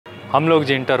हम लोग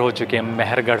जी इंटर हो चुके हैं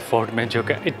मेहरगढ़ फोर्ट में, जो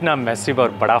कि इतना मैसिव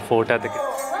और बड़ा फोर्ट है।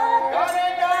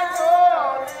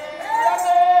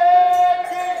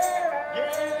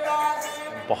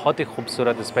 बहुत ही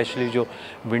खूबसूरत, स्पेशली जो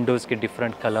विंडोज़ के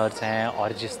डिफरेंट कलर्स हैं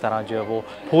और जिस तरह जो है वो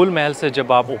फूल महल से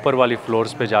जब आप ऊपर वाली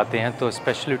फ्लोर्स पे जाते हैं तो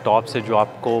स्पेशली टॉप से जो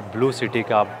आपको ब्लू सिटी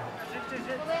का।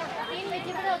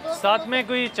 साथ में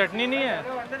कोई चटनी नहीं है,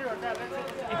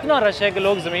 इतना रश है कि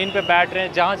लोग ज़मीन पे बैठ रहे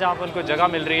हैं, जहाँ जहाँ पर उनको जगह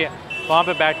मिल रही है वहाँ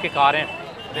पे बैठ के खा रहे हैं।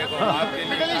 देखो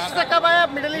मिडिल ईस्ट से कब आया?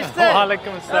 मिडिल ईस्ट से।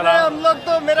 वालेकुम अस्सलाम। हम लोग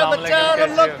तो मेरा बच्चा और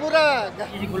हम लोग पूरा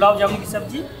गुलाब जामुन की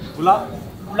सब्जी,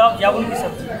 गुलाब जामुन की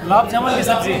सब्जी, गुलाब जामुन की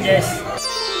सब्जी। यस।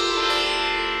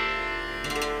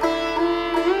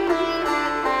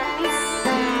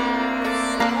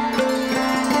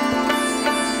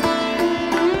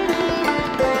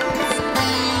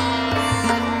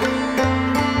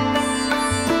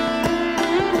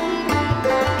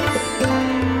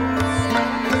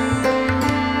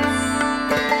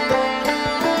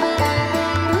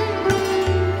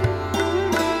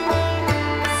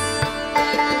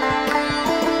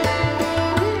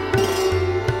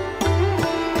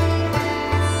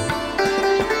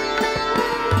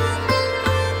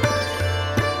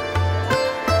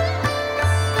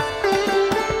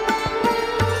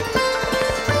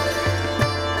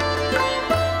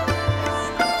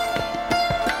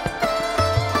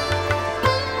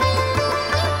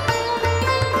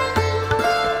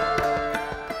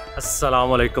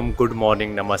 अस्सलामुअलैकुम, गुड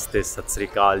मॉर्निंग, नमस्ते, सत श्री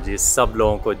अकाल जी सब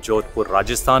लोगों को। जोधपुर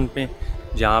राजस्थान में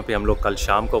जहाँ पे हम लोग कल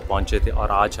शाम को पहुँचे थे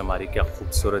और आज हमारी क्या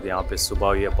खूबसूरत यहाँ पे सुबह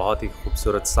हुई है। बहुत ही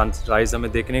खूबसूरत सनराइज़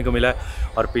हमें देखने को मिला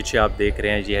है और पीछे आप देख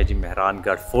रहे हैं ये है जी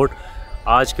मेहरानगढ़ फोर्ट।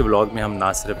 आज के व्लॉग में हम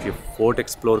ना सिर्फ ये फोर्ट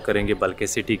एक्सप्लोर करेंगे बल्कि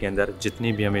सिटी के अंदर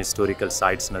जितनी भी हमें हिस्टोरिकल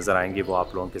साइट्स नज़र आएंगी वो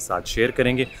आप लोगों के साथ शेयर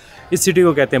करेंगे। इस सिटी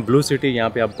को कहते हैं ब्लू सिटी। यहाँ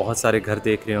पे आप बहुत सारे घर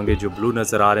देख रहे होंगे जो ब्लू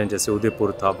नज़र आ रहे हैं, जैसे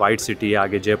उदयपुर था वाइट सिटी है,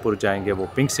 आगे जयपुर जाएंगे वो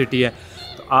पिंक सिटी है।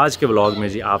 तो आज के व्लॉग में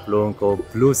जी आप लोगों को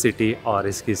ब्लू सिटी और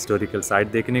इसकी हिस्टोरिकल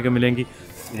साइट देखने को मिलेंगी।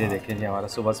 ये देखें जी हमारा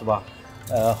सुबह सुबह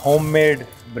होममेड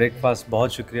ब्रेकफास्ट,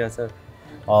 बहुत शुक्रिया सर।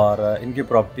 और इनकी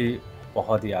प्रॉपर्टी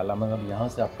बहुत ही आला, मतलब यहाँ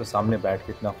से आपको सामने बैठ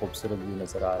के इतना खूबसूरत व्यू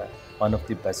नज़र आ रहा है। One of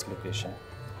the best location.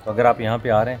 तो अगर आप यहाँ पे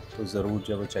आ रहे हैं तो ज़रूर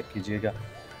जो वो चेक कीजिएगा।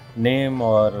 नेम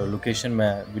और लोकेशन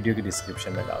मैं वीडियो की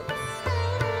डिस्क्रिप्शन में डाल दूँगा।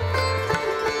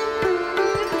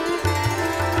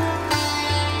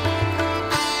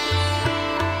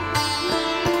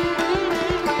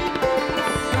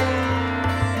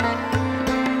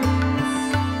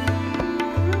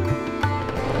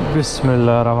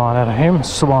 बिस्मिल्लाहिर्रहमानिर्रहीम।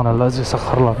 सुभानअल्लाह ज़ी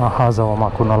सख़र लना हाज़ा व मा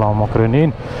कुन्ना लहू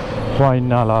मुक़रिनीन व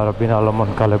इन्ना अला रब्बिना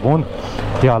लमुनक़लिबून।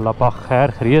 या अल्लाह पाक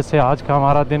खैर खैरियत से आज का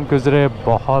हमारा दिन गुज़रे,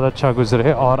 बहुत अच्छा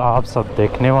गुज़रे और आप सब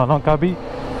देखने वालों का भी।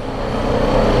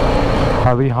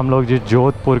 अभी हम लोग जी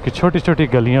जोधपुर की छोटी छोटी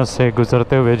गलियों से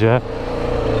गुज़रते हुए जो है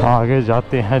आगे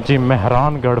जाते हैं जी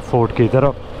मेहरानगढ़ फोर्ट की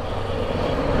तरफ।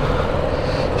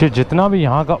 जी जितना भी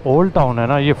यहाँ का ओल्ड टाउन है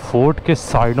ना, ये फोर्ट के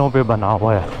साइडों पे बना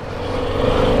हुआ है।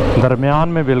 दरमियान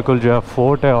में बिल्कुल जो है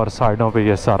फोर्ट है और साइडों पे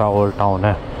ये सारा ओल्ड टाउन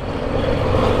है।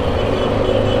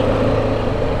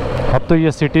 अब तो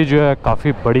ये सिटी जो है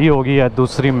काफ़ी बड़ी हो गई है,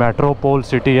 दूसरी मेट्रोपोल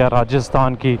सिटी है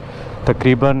राजस्थान की।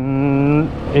 तकरीबन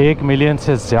 1 मिलियन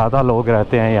से ज़्यादा लोग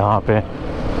रहते हैं यहाँ पे।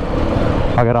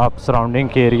 अगर आप सराउंडिंग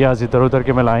के एरियाज़ इधर उधर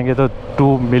के मिलाएंगे तो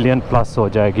 2 मिलियन प्लस हो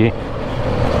जाएगी।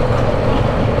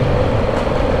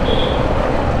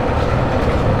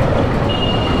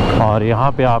 और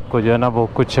यहाँ पे आपको जो है ना वो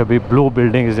कुछ अभी ब्लू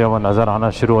बिल्डिंग्स जो है वो नज़र आना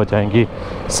शुरू हो जाएंगी।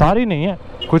 सारी नहीं है,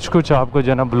 कुछ कुछ आपको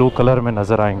जो है ना ब्लू कलर में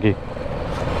नज़र आएंगी।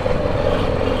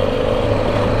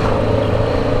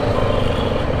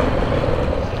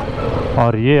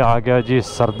 और ये आ गया जी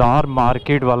सरदार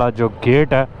मार्केट वाला जो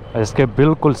गेट है, इसके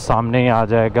बिल्कुल सामने ही आ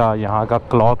जाएगा यहाँ का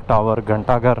क्लॉक टावर,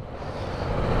 घंटाघर।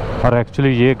 और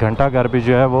एक्चुअली ये घंटाघर भी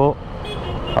जो है वो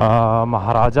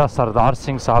महाराजा सरदार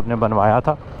सिंह साहब ने बनवाया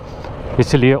था,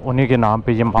 इसलिए उन्हीं के नाम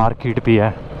पे ये मार्केट भी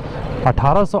है।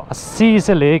 1880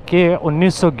 से लेके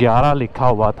 1911 लिखा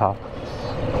हुआ था।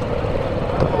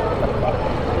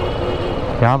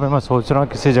 तो यहाँ पे मैं सोच रहा हूँ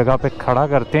किसी जगह पे खड़ा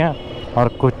करते हैं और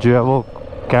कुछ जो है वो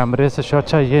कैमरे से शो।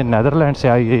 अच्छा ये नीदरलैंड से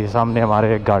आई है, सामने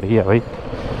हमारे एक गाड़ी है भाई।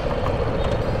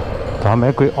 तो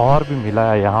हमें कोई और भी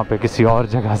मिला है यहाँ पे, किसी और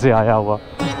जगह से आया हुआ।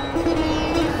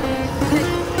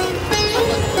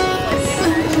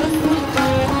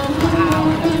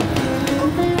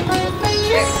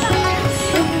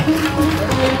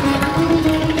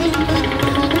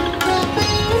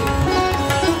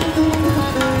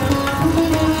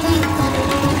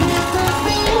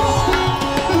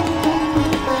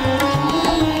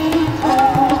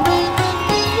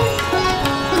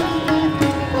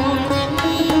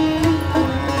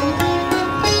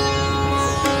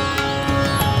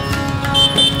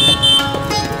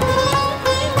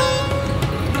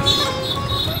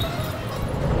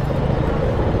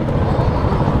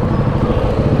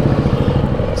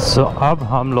 सो अब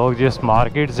हम लोग जिस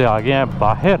मार्केट से आ गए हैं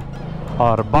बाहर,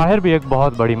 और बाहर भी एक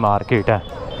बहुत बड़ी मार्केट है।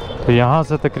 तो यहाँ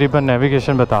से तकरीबन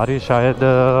नेविगेशन बता रही शायद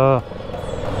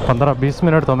 15-20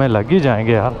 मिनट तो हमें लग ही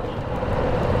जाएंगे यार।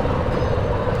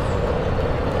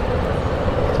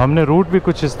 हमने रूट भी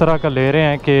कुछ इस तरह का ले रहे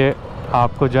हैं कि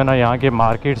आपको जो है ना यहाँ के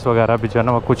मार्केट्स वगैरह भी जो है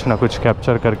ना वो कुछ ना कुछ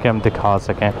कैप्चर करके हम दिखा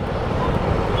सकें।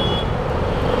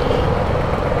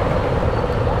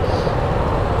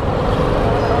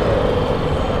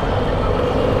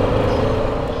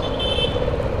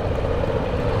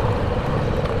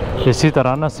 इसी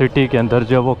तरह ना सिटी के अंदर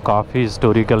जो वो काफ़ी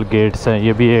हिस्टोरिकल गेट्स हैं।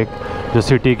 ये भी एक जो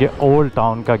सिटी के ओल्ड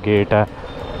टाउन का गेट है,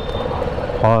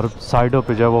 और साइडों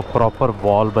पे जो है वो प्रॉपर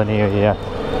वॉल बनी हुई है।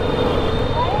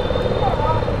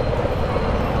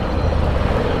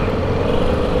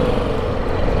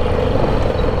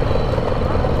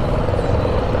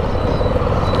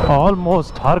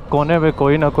 ऑलमोस्ट हर कोने में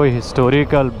कोई ना कोई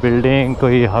हिस्टोरिकल बिल्डिंग,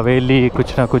 कोई हवेली,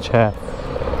 कुछ ना कुछ है।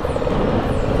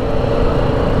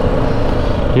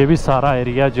 ये भी सारा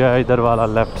एरिया जो है इधर वाला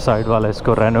लेफ़्ट साइड वाला,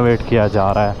 इसको रेनोवेट किया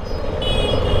जा रहा है।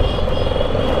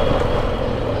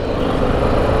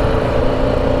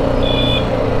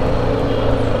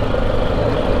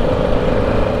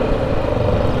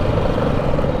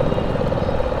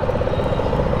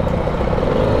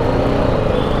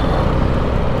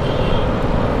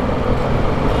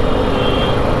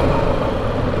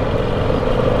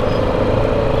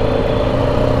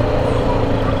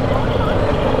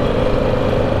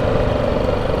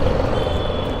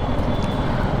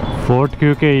 फोर्ट,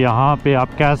 क्योंकि यहाँ पे आप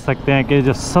कह सकते हैं कि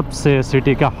जो सबसे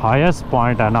सिटी का हाईएस्ट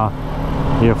पॉइंट है ना,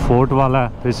 ये फोर्ट वाला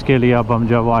है। तो इसके लिए अब हम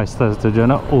जो है आहिस्ता आहिस्ता जो है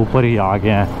ना ऊपर ही आ गए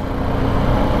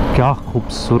हैं। क्या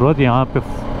खूबसूरत यहाँ पे,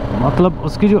 मतलब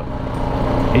उसकी जो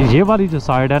ये वाली जो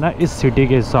साइड है ना, इस सिटी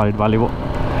के इस साइड वाली, वो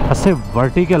ऐसे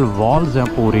वर्टिकल वॉल्स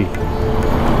हैं पूरी।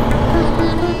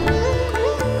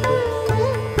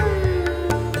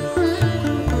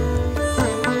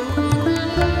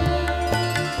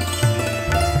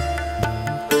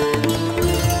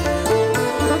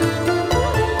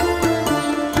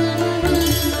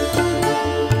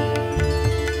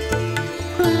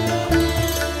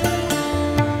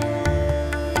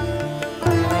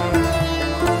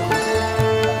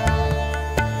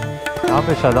 यहाँ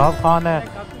पे शादाब खान है,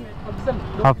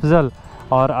 अफजल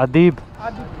और आदिब।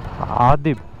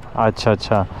 अच्छा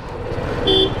अच्छा,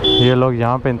 ये लोग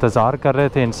यहाँ पे इंतज़ार कर रहे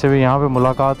थे, इनसे भी यहाँ पे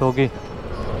मुलाकात होगी।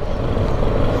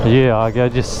 ये आ गया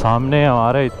जी सामने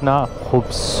हमारा इतना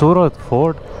खूबसूरत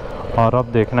फोर्ट। और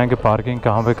अब देखना है कि पार्किंग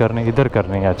कहाँ पे करनी, इधर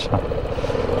करनी है। अच्छा,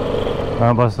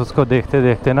 मैं बस उसको देखते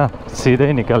देखते ना सीधे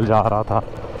ही निकल जा रहा था।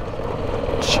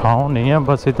 छाँव नहीं है,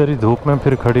 बस इधर ही धूप में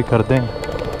फिर खड़ी कर देंगे।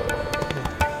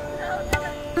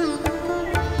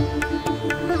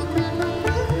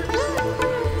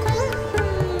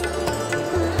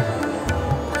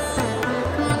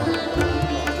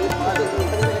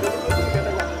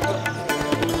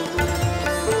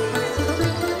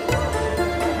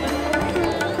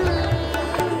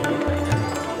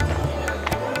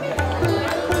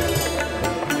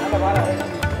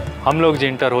 हम लोग जी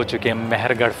इंटर हो चुके हैं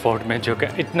मेहरगढ़ फोर्ट में, जो कि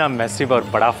इतना मैसिव और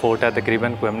बड़ा फोर्ट है।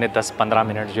 तकरीबन कोई हमने 10-15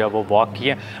 मिनट जो है वो वॉक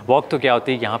किए। वॉक तो क्या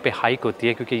होती है, यहाँ पे हाइक होती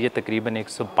है, क्योंकि ये तकरीबन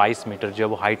 122 मीटर जो है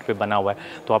वो हाइट पे बना हुआ है।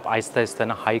 तो आप आहिस्ता आहिस्ता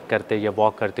ना हाइक करते या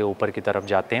वॉक करते ऊपर की तरफ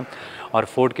जाते हैं। और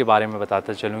फोर्ट के बारे में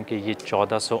बताता चलूँ कि ये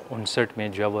 1459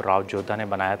 में जो है वो राव जोधा ने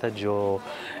बनाया था, जो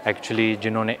एक्चुअली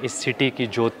जिन्होंने इस सिटी की,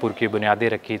 जोधपुर की बुनियादें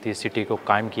रखी थी, सिटी को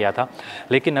कायम किया था।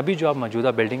 लेकिन अभी जो आप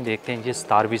मौजूदा बिल्डिंग देखते हैं ये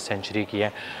 17वीं सेंचुरी की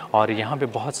है। और यहाँ पे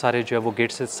बहुत सारे जो है वो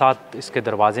गेट से 7 इसके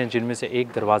दरवाजे हैं, जिनमें से एक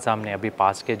दरवाज़ा हमने अभी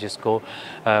पास किया, जिसको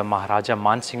महाराजा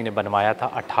मान सिंह ने बनवाया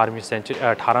था 18वीं सेंचुरी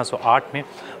 1808 में।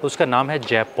 उसका नाम है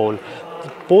जय पोल।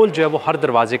 पोल जो है वो हर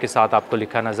दरवाजे के साथ आपको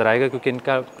लिखा नज़र आएगा, क्योंकि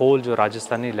इनका पोल जो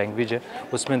राजस्थानी लैंग्वेज है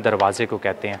उसमें दरवाजे को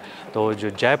कहते हैं। तो जो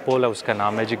जय पोल है उसका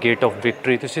नाम है जी गेट ऑफ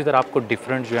विक्ट्री। तो इसी तरह आपको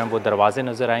डिफरेंट जो है वो दरवाजे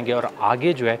नज़र आएंगे। और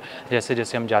आगे जो है जैसे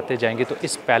जैसे हम जाते जाएंगे तो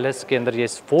इस पैलेस के अंदर, ये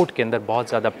इस फोर्ट के अंदर बहुत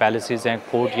ज़्यादा पैलेसेस हैं,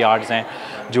 कोर्ट यार्ड्स हैं,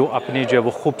 जो अपनी जो है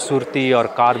वो खूबसूरती और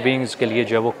कार्विंग्स के लिए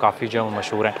जो है वो काफ़ी जो है वो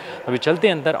मशहूर हैं। अभी चलते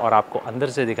हैं अंदर और आपको अंदर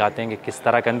से दिखाते हैं कि किस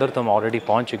तरह के अंदर। तो हम ऑलरेडी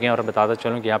पहुँच चुके हैं। और बताता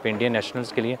चलूँ कि यहाँ पे इंडियन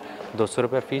नेशनल्स के लिए 200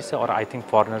 रुपये फ़ीस है, और आई थिंक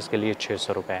फॉरेनर्स के लिए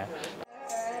 600 रुपये है।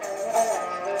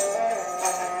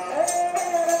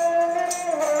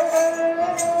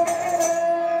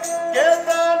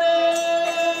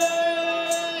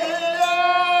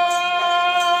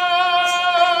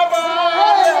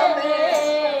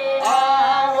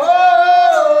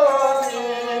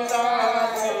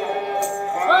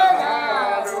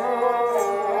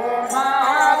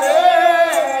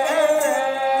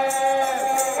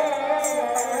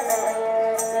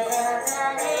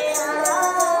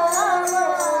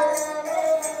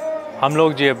 हम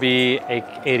लोग जी अभी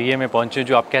एक एरिया में पहुंचे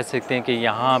जो आप कह सकते हैं कि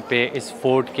यहाँ पे इस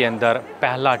फोर्ट के अंदर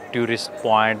पहला टूरिस्ट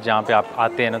पॉइंट जहाँ पे आप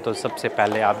आते हैं ना, तो सबसे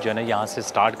पहले आप जो है ना यहाँ से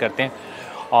स्टार्ट करते हैं।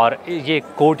 और ये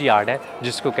कोर्ट यार्ड है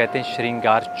जिसको कहते हैं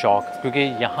श्रृंगार चौक, क्योंकि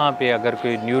यहाँ पे अगर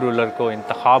कोई न्यू रूलर को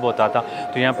इंतखाब होता था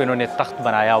तो यहाँ पे इन्होंने तख्त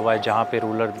बनाया हुआ है जहाँ पे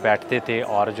रूलर बैठते थे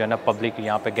और जो है ना पब्लिक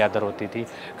यहाँ पे गैदर होती थी,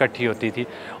 इकट्ठी होती थी।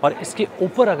 और इसके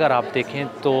ऊपर अगर आप देखें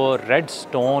तो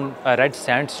रेड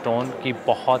सैंडस्टोन की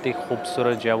बहुत ही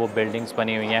खूबसूरत जो है वो बिल्डिंग्स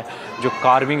बनी हुई हैं, जो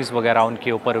कार्विंग्स वगैरह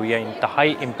उनके ऊपर हुई है,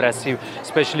 इंतहाई इम्प्रेसिव।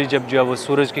 स्पेशली जब जो है वो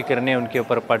सूरज की किरणें उनके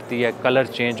ऊपर पड़ती है, कलर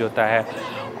चेंज होता है।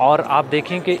 और आप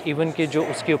देखें कि इवन के जो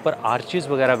उसके ऊपर आर्चेस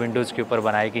वगैरह विंडोज़ के ऊपर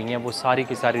बनाई गई हैं वो सारी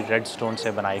की सारी रेड स्टोन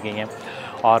से बनाई गई हैं।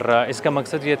 और इसका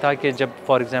मकसद ये था कि जब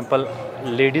फॉर एग्ज़ाम्पल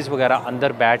लेडीज़ वगैरह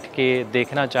अंदर बैठ के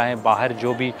देखना चाहें, बाहर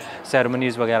जो भी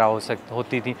सेरेमनीज़ वगैरह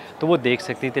होती थी तो वो देख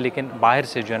सकती थी, लेकिन बाहर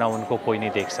से जो है ना उनको कोई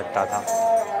नहीं देख सकता था।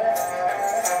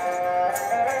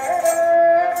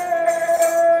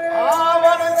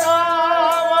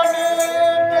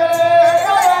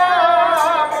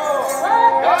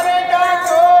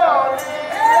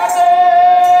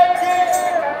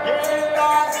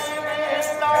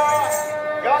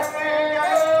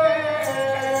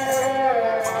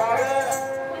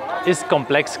 इस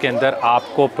कॉम्प्लेक्स के अंदर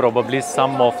आपको probably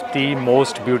some of the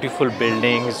most beautiful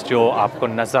buildings जो आपको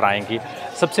नज़र आएंगी।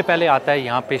 सबसे पहले आता है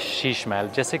यहाँ पे शीश महल।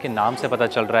 जैसे कि नाम से पता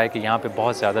चल रहा है कि यहाँ पे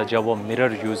बहुत ज़्यादा जो है वो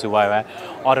मिरर यूज़ हुआ है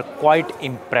और क्वाइट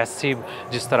इम्प्रेसिव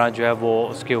जिस तरह जो है वो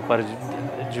उसके ऊपर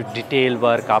जो डिटेल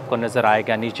वर्क आपको नज़र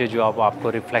आएगा, नीचे जो आपको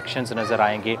रिफ्लेक्शंस नज़र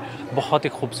आएंगे, बहुत ही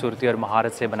खूबसूरती और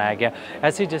महारत से बनाया गया।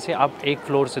 ऐसे जैसे आप एक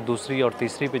फ्लोर से दूसरी और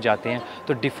तीसरी पे जाते हैं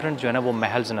तो डिफरेंट जो है ना वो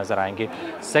महल्स नज़र आएंगे।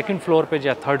 सेकंड फ्लोर पे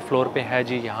या थर्ड फ्लोर पे है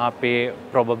जी यहाँ पे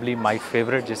प्रोबेबली माय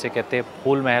फेवरेट जिसे कहते हैं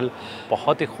फूल महल।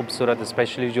 बहुत ही खूबसूरत,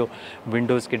 स्पेशली जो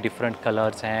विंडोज़ के डिफरेंट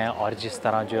कलर्स हैं और जिस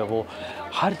तरह जो है वो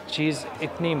हर चीज़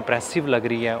इतनी इम्प्रेसिव लग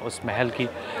रही है उस महल की।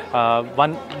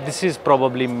 दिस इज़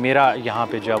प्रोबेबली मेरा यहाँ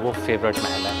पे जो है वो फेवरेट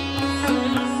महल है।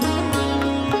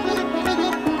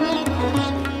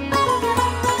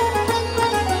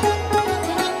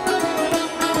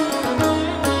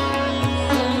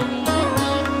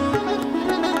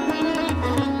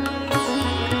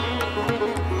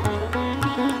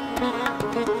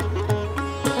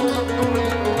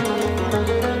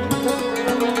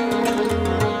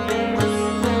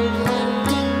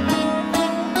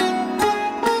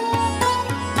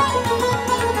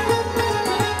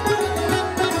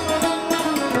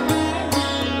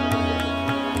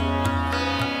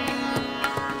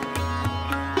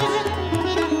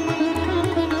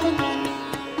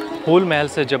 फूल महल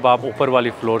से जब आप ऊपर वाली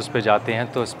फ्लोर्स पे जाते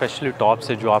हैं तो स्पेशली टॉप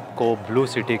से जो आपको ब्लू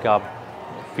सिटी का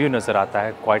व्यू नज़र आता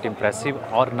है, क्वाइट इम्प्रेसिव।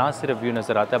 और ना सिर्फ व्यू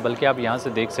नज़र आता है बल्कि आप यहाँ से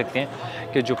देख सकते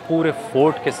हैं कि जो पूरे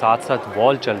फोर्ट के साथ साथ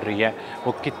वॉल चल रही है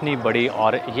वो कितनी बड़ी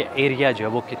और ये एरिया जो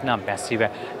है वो कितना मैसिव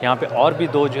है। यहाँ पे और भी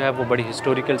दो जो है वो बड़ी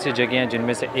हिस्टोरिकल सी जगह हैं,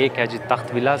 जिनमें से एक है जी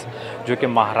तख्त विलास, जो कि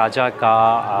महाराजा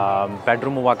का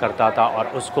बेडरूम हुआ करता था और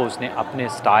उसको उसने अपने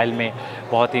स्टाइल में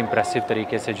बहुत ही इम्प्रेसिव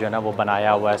तरीके से जो है ना वो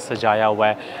बनाया हुआ है, सजाया हुआ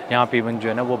है। यहाँ पे इवन जो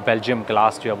है ना वो बेल्जियम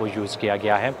ग्लास जो है वो यूज़ किया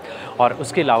गया है। और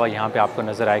उसके अलावा यहाँ पे आपको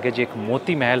नज़र आएगा जी एक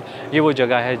मोती महल। ये वो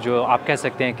जगह है जो आप कह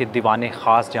सकते हैं कि दीवाने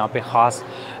ख़ास, जहाँ पे ख़ास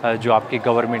जो आपके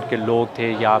गवर्नमेंट के लोग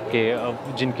थे या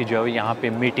आपके जिनकी जो है यहाँ पे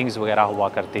मीटिंग्स वगैरह हुआ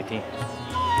करती थी।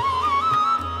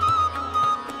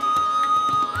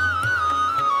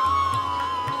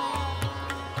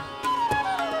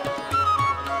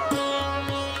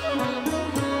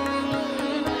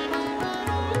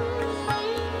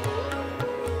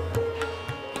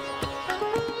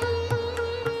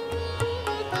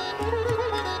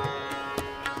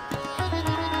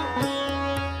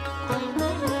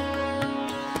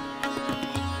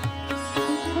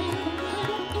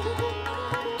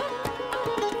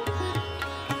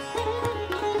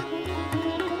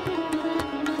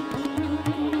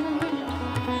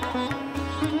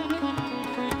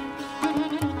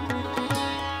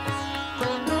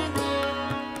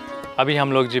 अभी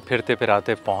हम लोग जी फिरते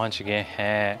फिराते पहुंच गए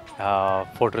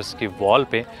हैं फोर्ट्रेस की वॉल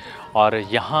पे। और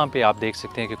यहाँ पे आप देख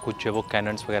सकते हैं कि कुछ जो वो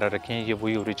कैनन्स वगैरह रखे हैं, ये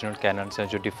वही ओरिजिनल कैनन्स हैं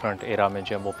जो डिफरेंट एरा में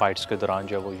जो है वो फाइट्स के दौरान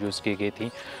जो है वो यूज़ की गई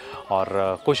थी। और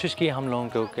कोशिश की हम लोगों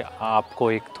को कि आपको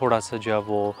एक थोड़ा सा जो है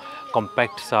वो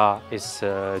कॉम्पैक्ट सा इस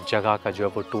जगह का जो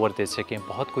है वो टूर दे सकें।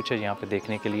 बहुत कुछ है यहाँ पे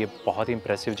देखने के लिए, बहुत ही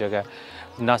इम्प्रेसिव जगह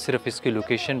है। ना सिर्फ इसकी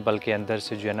लोकेशन बल्कि अंदर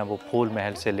से जो है ना वो फूल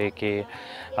महल से लेके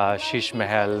शीश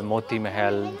महल, मोती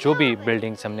महल, जो भी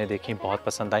बिल्डिंग्स हमने देखी बहुत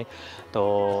पसंद आई। तो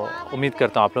उम्मीद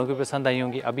करता हूँ आप लोगों को पसंद आई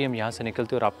होंगी। अभी हम यहाँ से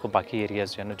निकलते हैं और आपको बाकी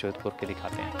एरियाज़ जो है ना जोधपुर के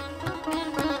दिखाते हैं।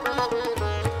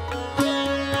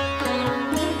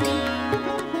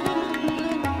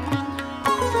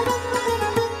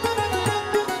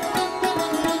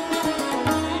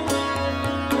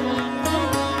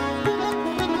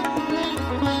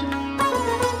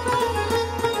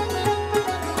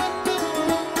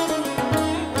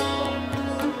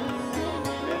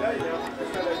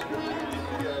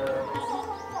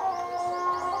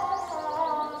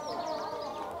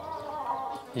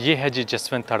 ये है जी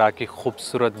जसवंत थड़ा की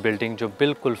खूबसूरत बिल्डिंग जो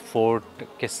बिल्कुल फोर्ट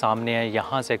के सामने है।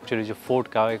 यहाँ से एक्चुअली जो फोर्ट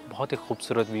का एक बहुत ही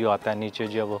खूबसूरत व्यू आता है। नीचे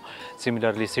जो है वो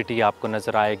सिमिलरली सिटी आपको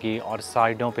नज़र आएगी और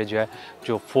साइडों पे जो है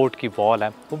जो फोर्ट की वॉल है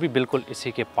वो भी बिल्कुल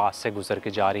इसी के पास से गुजर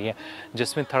के जा रही है।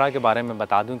 जसवंत थड़ा के बारे में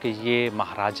बता दूं कि ये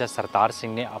महाराजा सरदार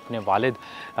सिंह ने अपने वालिद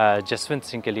जसवंत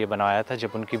सिंह के लिए बनाया था।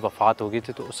 जब उनकी वफ़ात हो गई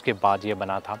थी तो उसके बाद ये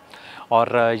बना था।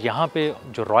 और यहाँ पे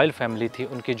जो रॉयल फैमिली थी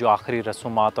उनकी जो आखिरी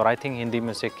रसूमात और आई थिंक हिंदी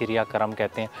में उसे क्रियाक्रम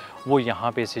कहते हैं वो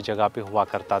यहाँ पे इसी जगह पे हुआ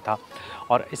करता था।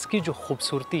 और इसकी जो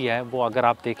खूबसूरती है वो अगर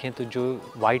आप देखें तो जो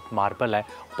वाइट मार्बल है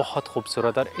बहुत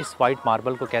खूबसूरत। और इस वाइट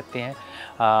मार्बल को कहते हैं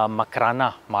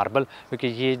मकराना मार्बल, क्योंकि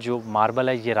ये जो मार्बल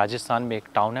है ये राजस्थान में एक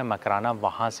टाउन है मकराना,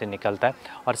 वहाँ से निकलता है।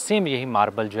 और सेम यही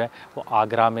मार्बल जो है वो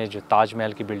आगरा में जो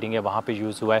ताजमहल की बिल्डिंग है वहाँ पे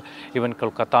यूज़ हुआ है। इवन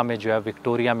कोलकाता में जो है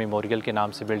विक्टोरिया मेमोरियल के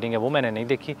नाम से बिल्डिंग है, वो मैंने नहीं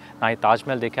देखी, ना ही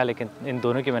ताजमहल देखा, लेकिन इन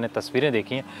दोनों की मैंने तस्वीरें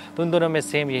देखी हैं। तो उन दोनों में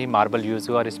सेम यही मार्बल यूज़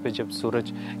हुआ और इस पर जब सूरज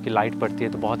की लाइट पड़ती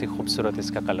है तो बहुत ही खूबसूरत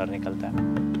इसका कलर निकलता है।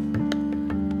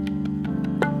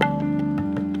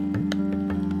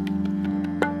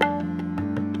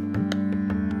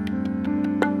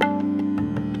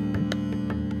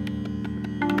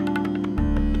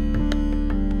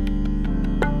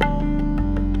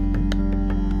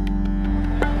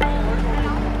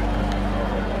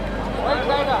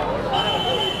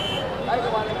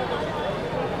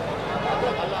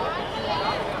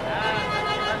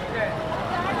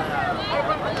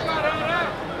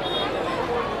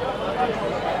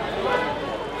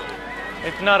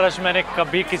 इतना रश मैंने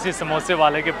कभी किसी समोसे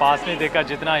वाले के पास नहीं देखा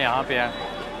जितना यहाँ पे है।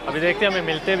 अभी देखते हैं हमें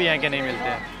मिलते भी हैं कि नहीं मिलते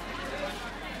हैं।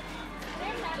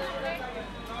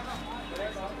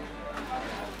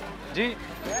 जी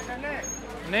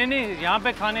नहीं यहाँ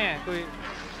पे खाने हैं कोई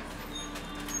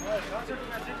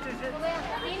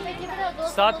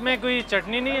साथ में कोई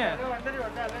चटनी नहीं है?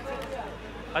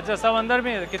 अच्छा सब अंदर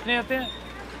में कितने होते हैं?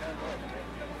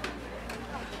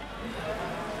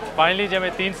 फाइनली जब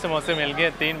हमें 3 समोसे मिल गए,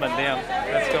 3 बंदे हैं हम।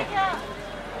 Let's go.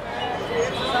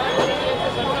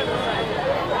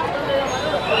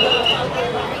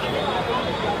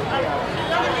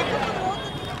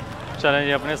 चलें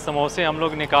जी अपने समोसे हम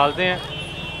लोग निकालते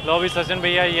हैं। लो भी सचिन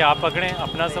भैया ये आप पकड़ें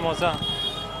अपना समोसा,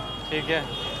 ठीक है।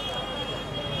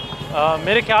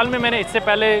 मेरे ख्याल में मैंने इससे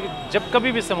पहले जब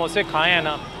कभी भी समोसे खाए हैं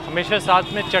ना हमेशा साथ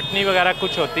में चटनी वगैरह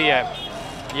कुछ होती है।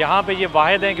 यहाँ पे ये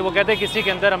वाहिद हैं कि वो कहते हैं किसी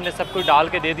के अंदर हमने सब कुछ डाल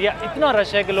के दे दिया। इतना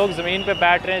रश है कि लोग ज़मीन पे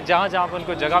बैठ रहे हैं, जहाँ जहाँ पे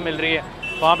उनको जगह मिल रही है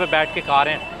वहाँ पे बैठ के खा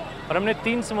रहे हैं। और हमने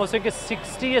 3 समोसे के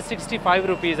 60 या 65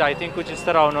 रुपीज़ आई थिंक कुछ इस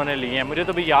तरह उन्होंने लिए हैं, मुझे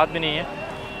तो भी याद भी नहीं है,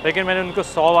 लेकिन मैंने उनको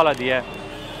 100 वाला दिया है।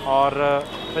 और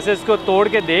वैसे इसको तोड़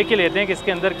के देख के लेते हैं कि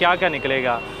इसके अंदर क्या क्या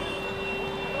निकलेगा।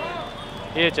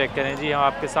 ये चेक करें जी, हाँ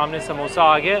आपके सामने समोसा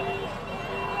आ गया।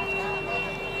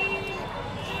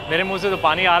 मेरे मुंह से तो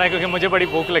पानी आ रहा है क्योंकि मुझे बड़ी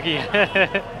भूख लगी है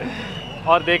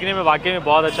और देखने में वाकई में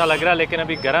बहुत अच्छा लग रहा है, लेकिन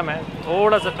अभी गर्म है,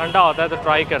 थोड़ा सा ठंडा होता है तो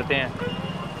ट्राई करते हैं।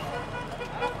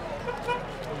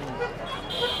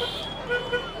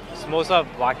 समोसा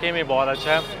वाकई में बहुत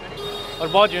अच्छा है और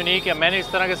बहुत यूनिक है। मैंने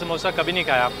इस तरह का समोसा कभी नहीं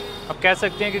खाया। अब कह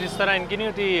सकते हैं कि जिस तरह इनकी नहीं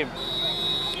होती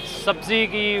सब्ज़ी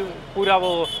की पूरा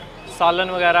वो सालन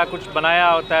वगैरह कुछ बनाया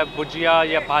होता है, भुजिया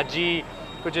या भाजी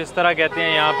कुछ इस तरह कहते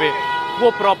हैं यहाँ पे, वो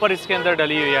प्रॉपर इसके अंदर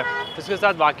डली हुई है। इसके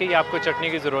साथ वाकई आपको चटनी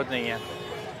की ज़रूरत नहीं है।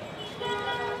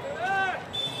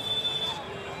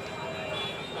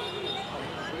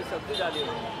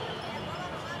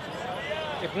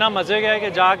 इतना मज़े का है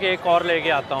कि जाके एक और लेके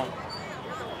आता हूँ।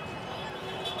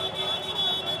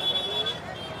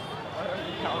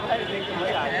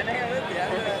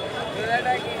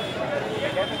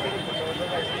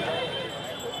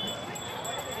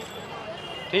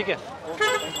 ठीक है।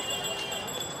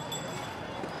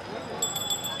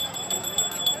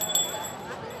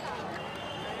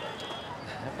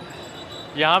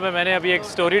 यहाँ पे मैंने अभी एक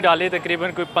स्टोरी डाली,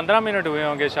 तकरीबन कोई 15 मिनट हुए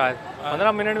होंगे शायद।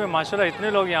 15 मिनट में माशाल्लाह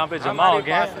इतने लोग यहाँ पे जमा हो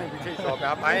गए हैं।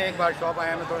 आप आए एक बार शॉप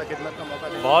आए, हमें थोड़ा खिदमत का मौका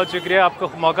दें। बहुत शुक्रिया, आपको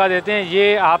मौका देते हैं।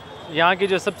 ये आप यहाँ की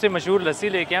जो सबसे मशहूर लस्सी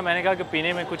लेके आए, मैंने कहा कि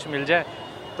पीने में कुछ मिल जाए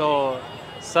तो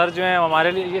सर जो है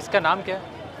हमारे लिए, इसका नाम क्या है?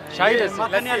 शाही लस्सी,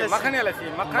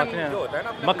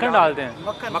 मक्खन डालते हैं।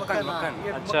 मक्खन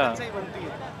अच्छा,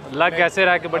 लग कैसे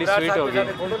रहा है कि बड़ी स्वीट होगी।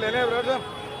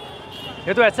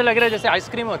 ये तो ऐसे लग रहा है जैसे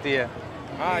आइसक्रीम होती है।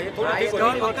 हाँ, ये थोड़ा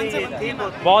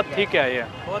बहुत ठीक है ये,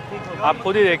 आप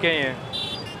खुद ही देखें। ये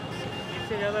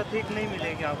इससे ज़्यादा ठीक नहीं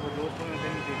मिलेगी आपको जोधपुर में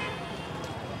कहीं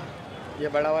ठीक। ये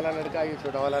बड़ा वाला लड़का, ये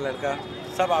छोटा वाला लड़का,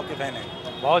 सब आपके फैन हैं।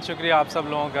 बहुत शुक्रिया आप सब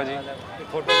लोगों का जी।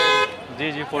 फोटो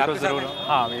जी जी फ़ोटो ज़रूर।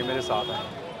 हाँ ये मेरे साथ है।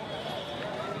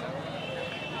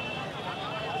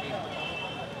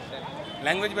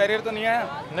 लैंग्वेज बैरियर तो नहीं आया?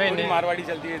 नहीं, पूरी नहीं। मारवाड़ी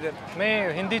चलती है इधर। नहीं,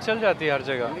 हिंदी चल जाती है हर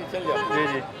जगह। हिंदी चल जाती है।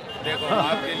 जी जी। देखो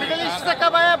आपके लिए मिडिल ईस्ट से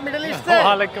कब आया? मिडिल ईस्ट से?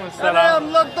 वालेकुम अरे सलाम। हम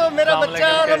लोग तो मेरा अस्सलाम बच्चा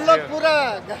और हम वालेकुम, लोग कैसे हो? पूरा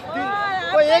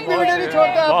कोई एक भी वीडियो नहीं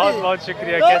छोड़ते बहुत आपकी। बहुत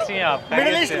शुक्रिया। तो कैसी हैं आप? मिडिल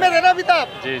खैरियत ईस्ट से? में रहना भी था आप?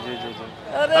 जी जी जी जी।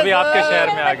 अरे अभी आपके सर, शहर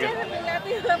में आ गए।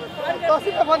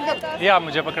 तौसीफ का फोन कर। ये आप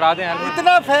मुझे पकड़ा दें हेलमेट।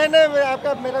 इतना फैन है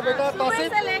आपका मेरा बेटा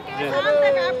तौसीफ। से लेके शाम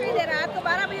तक आपकी देर रात को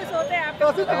 12 बजे सोते हैं आप।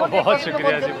 तौसीफ का फोन कर, बहुत तौसीफ का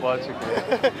शुक्रिया फोन जी, कर। बहुत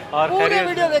शुक्रिया। और पूरे खैरियत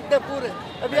वीडियो से? देखते हैं पूरे।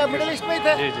 अभी आप मिडिल ईस्ट में ही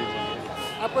थे? जी जी जी।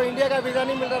 आपको इंडिया का वीजा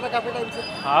नहीं मिल रहा था काफी टाइम से।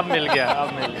 अब मिल गया,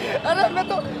 अब मिल गया। अरे मैं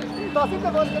तो तौसीफ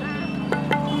का फोन कर।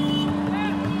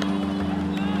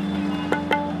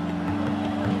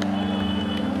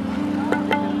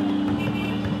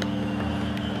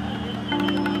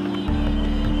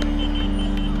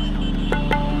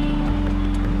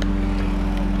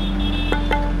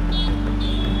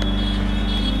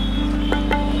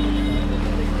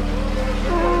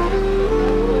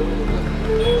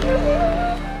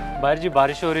 बाहर जी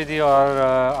बारिश हो रही थी और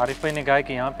आरिफ भाई ने कहा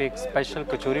कि यहाँ पे एक स्पेशल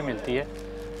कचौरी मिलती है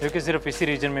जो कि सिर्फ इसी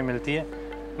रीजन में मिलती है।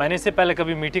 मैंने इससे पहले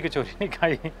कभी मीठी कचौरी नहीं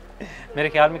खाई। मेरे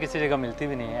ख्याल में किसी जगह मिलती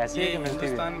भी नहीं है। ऐसी है कि मिलती भी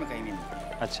हिंदुस्तान में कहीं नहीं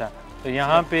मिलती। अच्छा, तो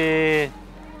यहाँ पे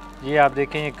ये आप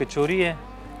देखें, ये कचौरी है।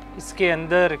 इसके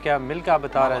अंदर क्या मिल्क आप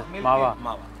बता रहे हैं? मावा।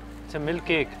 मावा। अच्छा, मिल्क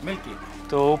केक। मिल्की।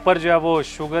 तो ऊपर जो है वो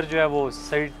शुगर जो है वो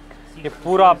साइड, ये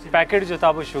पूरा पैकेट जो था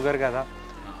वो शुगर का था।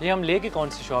 ये हम लेके कौन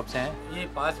सी शॉप से हैं? ये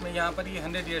पास में यहाँ पर ये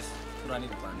 100 ईयर्स पुरानी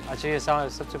दुकान है। अच्छा, ये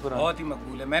सबसे पुराना। बहुत ही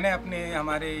मकबूल है। मैंने अपने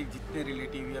हमारे जितने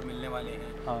रिलेटिव या मिलने वाले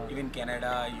हैं, हाँ। इवन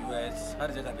कनाडा, यूएस,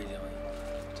 हर जगह भेजा हुआ है।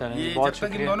 चलिए, ये बहुत जब तक इन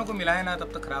शुक्रिया। दोनों को मिलाए ना तब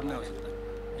तक खराब नहीं हो सकता।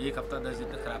 एक हफ्ता 10 दिन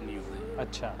तक खराब नहीं होगा।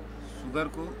 अच्छा, शुगर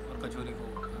को और कचौरी को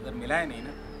अगर मिलाए नहीं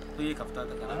ना तो एक हफ्ता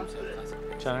तक आराम से खा सकते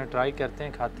हैं। चलिए ट्राई करते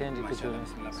हैं, खाते हैं जी माशाल्लाह, कचौरी।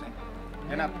 बिस्मिल्लाह से।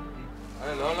 है ना?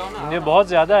 ये बहुत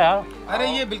ज़्यादा है यार। अरे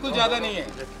ये बिल्कुल ज़्यादा नहीं है।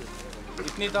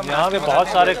 इतनी तो हम यहाँ पे नाश्ते बहुत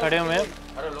में सारे खाते खड़े हुए हैं।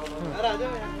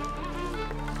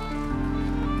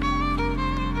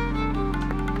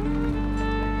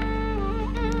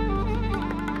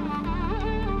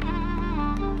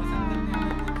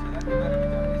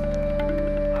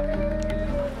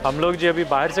 हम लोग जी अभी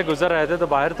बाहर से गुजर रहे थे तो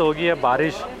बाहर तो होगी है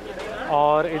बारिश।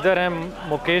 और इधर हैं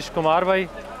मुकेश कुमार भाई,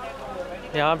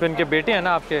 यहाँ पे उनके बेटे हैं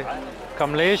ना आपके,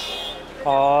 कमलेश,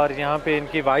 और यहाँ पे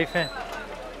इनकी वाइफ हैं।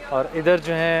 और इधर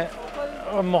जो हैं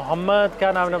मोहम्मद,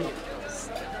 क्या नाम है?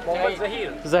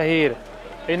 ज़हीर।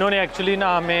 इन्होंने एक्चुअली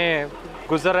ना हमें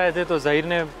गुजर रहे थे तो ज़हीर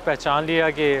ने पहचान लिया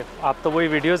कि आप तो वही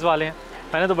वीडियोस वाले हैं।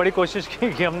 मैंने तो बड़ी कोशिश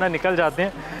की कि हम ना निकल जाते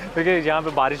हैं क्योंकि यहाँ पे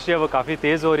बारिश जो है वो काफ़ी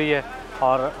तेज़ हो रही है।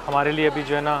 और हमारे लिए अभी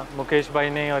जो है ना मुकेश भाई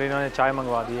ने और इन्होंने चाय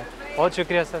मंगवा दी है। बहुत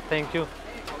शुक्रिया सर, थैंक यू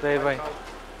ज़हीर भाई।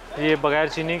 ये बगैर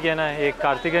चीनी के ना एक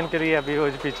कार्तिकन के लिए अभी वो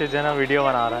पीछे जो है ना वीडियो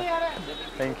बना रहा है।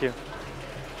 Thank you.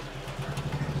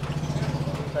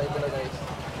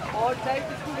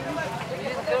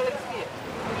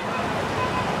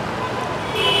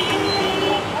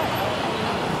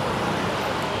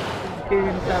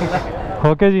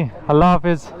 ओके जी, अल्लाह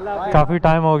हाफिज़। काफ़ी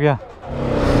टाइम हो गया।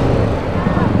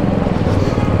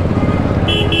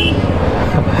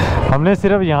 हमने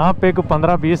सिर्फ यहाँ पे को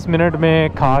 15-20 मिनट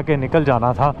में खा के निकल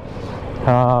जाना था।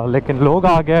 लेकिन लोग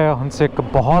आ गए, उनसे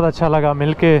बहुत अच्छा लगा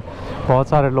मिलके। बहुत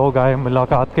सारे लोग आए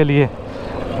मुलाकात के लिए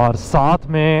और साथ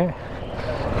में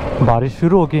बारिश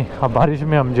शुरू होगी। अब बारिश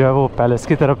में हम जो है वो पैलेस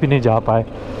की तरफ ही नहीं जा पाए,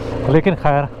 लेकिन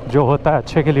खैर जो होता है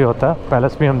अच्छे के लिए होता है।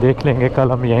 पैलेस भी हम देख लेंगे,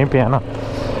 कल हम यहीं पे है ना।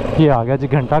 ये आ गया जी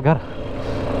घंटा घर।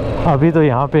 अभी तो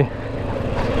यहाँ पे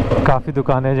काफ़ी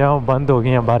दुकानें जो हैं बंद हो गई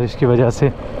हैं बारिश की वजह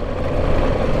से।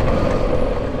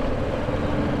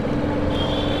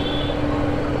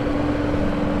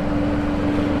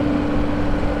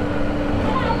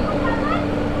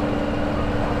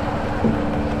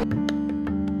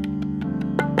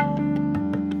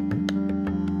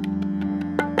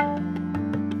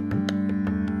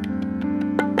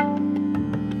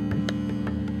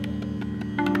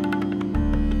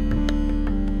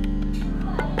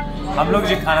 हम लोग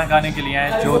जी खाना खाने के लिए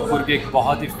आए जोधपुर के एक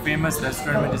बहुत ही फेमस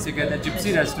रेस्टोरेंट में, जिसे कहते हैं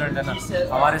जिप्सी रेस्टोरेंट है ना।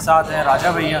 हमारे साथ हैं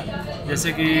राजा भैया।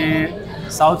 जैसे कि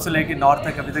साउथ से लेकर नॉर्थ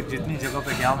तक अभी तक जितनी जगहों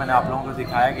पे गया हूँ मैंने आप लोगों को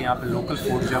दिखाया कि यहाँ पे लोकल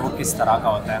फूड जो है वो किस तरह का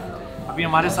होता है। अभी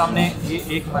हमारे सामने ये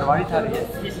एक मरवाड़ी थाली है।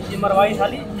 ये मरवाड़ी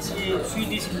थाली, ये स्वीट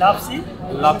डिश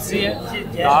लापसी है, ये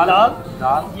दाल,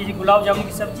 ये गुलाब जामुन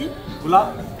की सब्जी,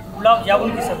 गुलाब जामुन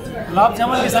की सब्जी,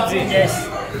 जामुन की सब्जी। यस,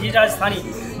 ये राजस्थानी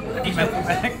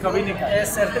मैंने कभी नहीं खाया।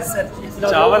 सर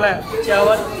चावल है,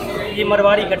 चावल, ये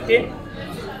मरवाड़ी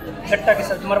गट्टा की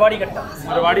सब्जी, मरवाड़ी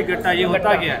गट्टा। ये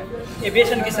होता क्या है? ये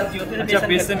बेसन की सब्जी होती है। अच्छा,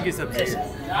 बेसन की सब्जी।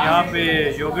 यहाँ पे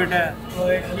योगर्ट है,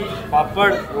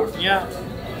 पापड़, रोटियाँ,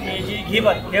 ये जी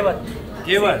घेवर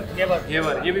घेवर घेवर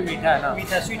घेवर, ये भी मीठा है ना?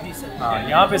 मीठा स्वीट डिश है। हाँ,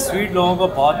 यहाँ पे स्वीट लोगों को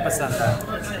बहुत पसंद है।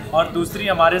 और दूसरी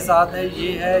हमारे साथ है,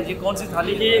 ये कौन सी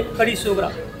थाली? ये कड़ी सोगरा,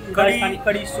 राजस्थानी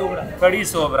कड़ी सोगरा। कड़ी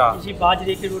सोबरा, जी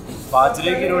बाजरे की रोटी,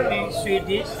 बाजरे की रोटी, स्वीट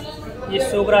डिश। ये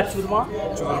सोगरा चूरमा,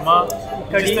 चूरमा,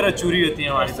 कड़ी। जिस तरह चूरी होती है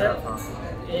हमारी तरफ। हाँ।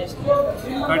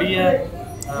 कड़ी है,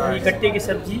 ये गट्टे की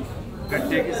सब्जी,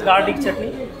 गट्टे की गार्लिक चटनी,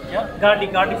 क्या?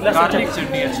 गार्लिक लहसुन गार्लिक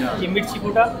चटनी, अच्छा ये मिर्ची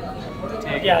कूटा,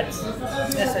 प्याज,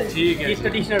 ऐसा ठीक है। ये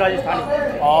ट्रेडिशनल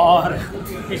राजस्थानी। और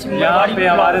इसमें यहाँ मारवाड़ी पे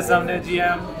हमारे सामने जी है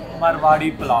मारवाड़ी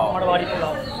पुलाव। मरवाड़ी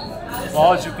पुलाव।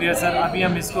 बहुत शुक्रिया सर, अभी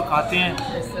हम इसको खाते हैं।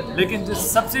 लेकिन जो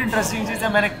सबसे इंटरेस्टिंग चीज़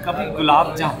है, मैंने कभी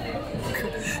गुलाब जामुन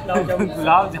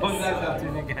गुलाब जामुन की सब्जी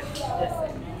नहीं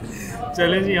खाई।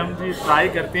 चलें जी, हम जी ट्राई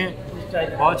करते हैं।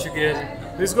 बहुत शुक्रिया जी।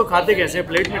 तो इसको खाते कैसे?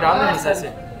 प्लेट में डाल दें ऐसे?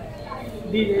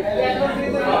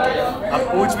 अब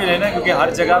पूछ भी लेना, क्योंकि हर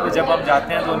जगह पे जब हम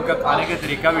जाते हैं तो उनका खाने का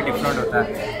तरीका भी डिफरेंट होता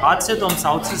है। आज से तो हम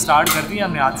साउथ से स्टार्ट कर दिया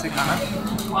हमने, आज से खाना।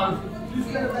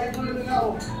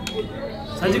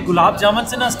 सर जी, गुलाब जामुन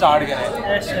से ना स्टार्ट करें।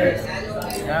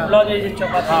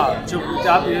 चपाती, हाँ, चुप,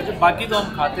 बाकी तो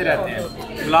हम खाते रहते हैं।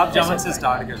 गुलाब जामुन से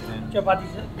स्टार्ट करते हैं, चपाती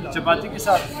से, चपाती के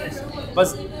साथ।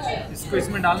 बस इसको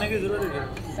इसमें डालने की ज़रूरत है?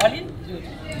 डालिए।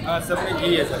 हाँ, सब में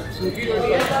घी है सर। सूखी रोटी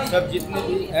सब जितने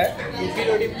भी है, सूखी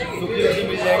रोटी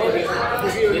मिल जाएगी,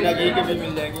 बिना घी के भी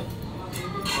मिल जाएंगे।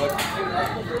 और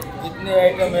जितने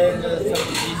आइटम है सब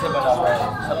घी से बना हुआ है,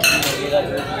 सब्जी वगैरह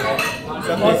जो भी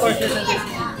है सब देसी।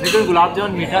 लेकिन गुलाब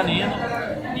जामुन मीठा नहीं है ना?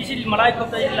 इसीलिए मलाई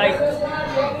कोफ्ता ये लाइट।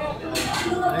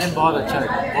 लेकिन बहुत अच्छा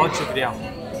है, बहुत शुक्रिया।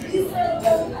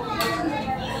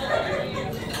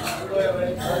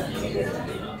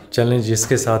 चलें,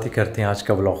 जिसके साथ ही करते हैं आज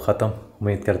का व्लॉग ख़त्म।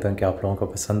 उम्मीद करता हूँ कि आप लोगों को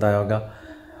पसंद आया होगा।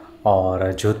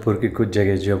 और जोधपुर की कुछ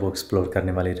जगह जो है वो एक्सप्लोर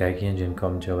करने वाली रह गई हैं, जिनको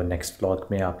हम जो है नेक्स्ट व्लॉग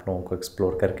में आप लोगों को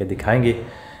एक्सप्लोर करके दिखाएंगे।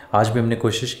 आज भी हमने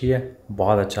कोशिश की है,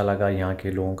 बहुत अच्छा लगा यहाँ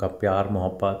के लोगों का प्यार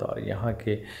मोहब्बत, और यहाँ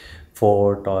के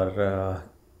फोर्ट और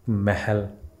महल,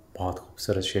 बहुत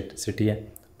खूबसूरत सिटी है,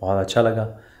 बहुत अच्छा लगा।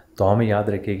 तो हमें याद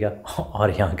रखिएगा,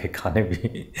 और यहाँ के खाने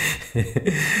भी।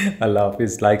 अल्लाह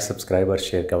हाफिज़। लाइक, सब्सक्राइब और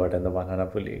शेयर का बटन दबाना ना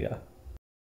भूलिएगा।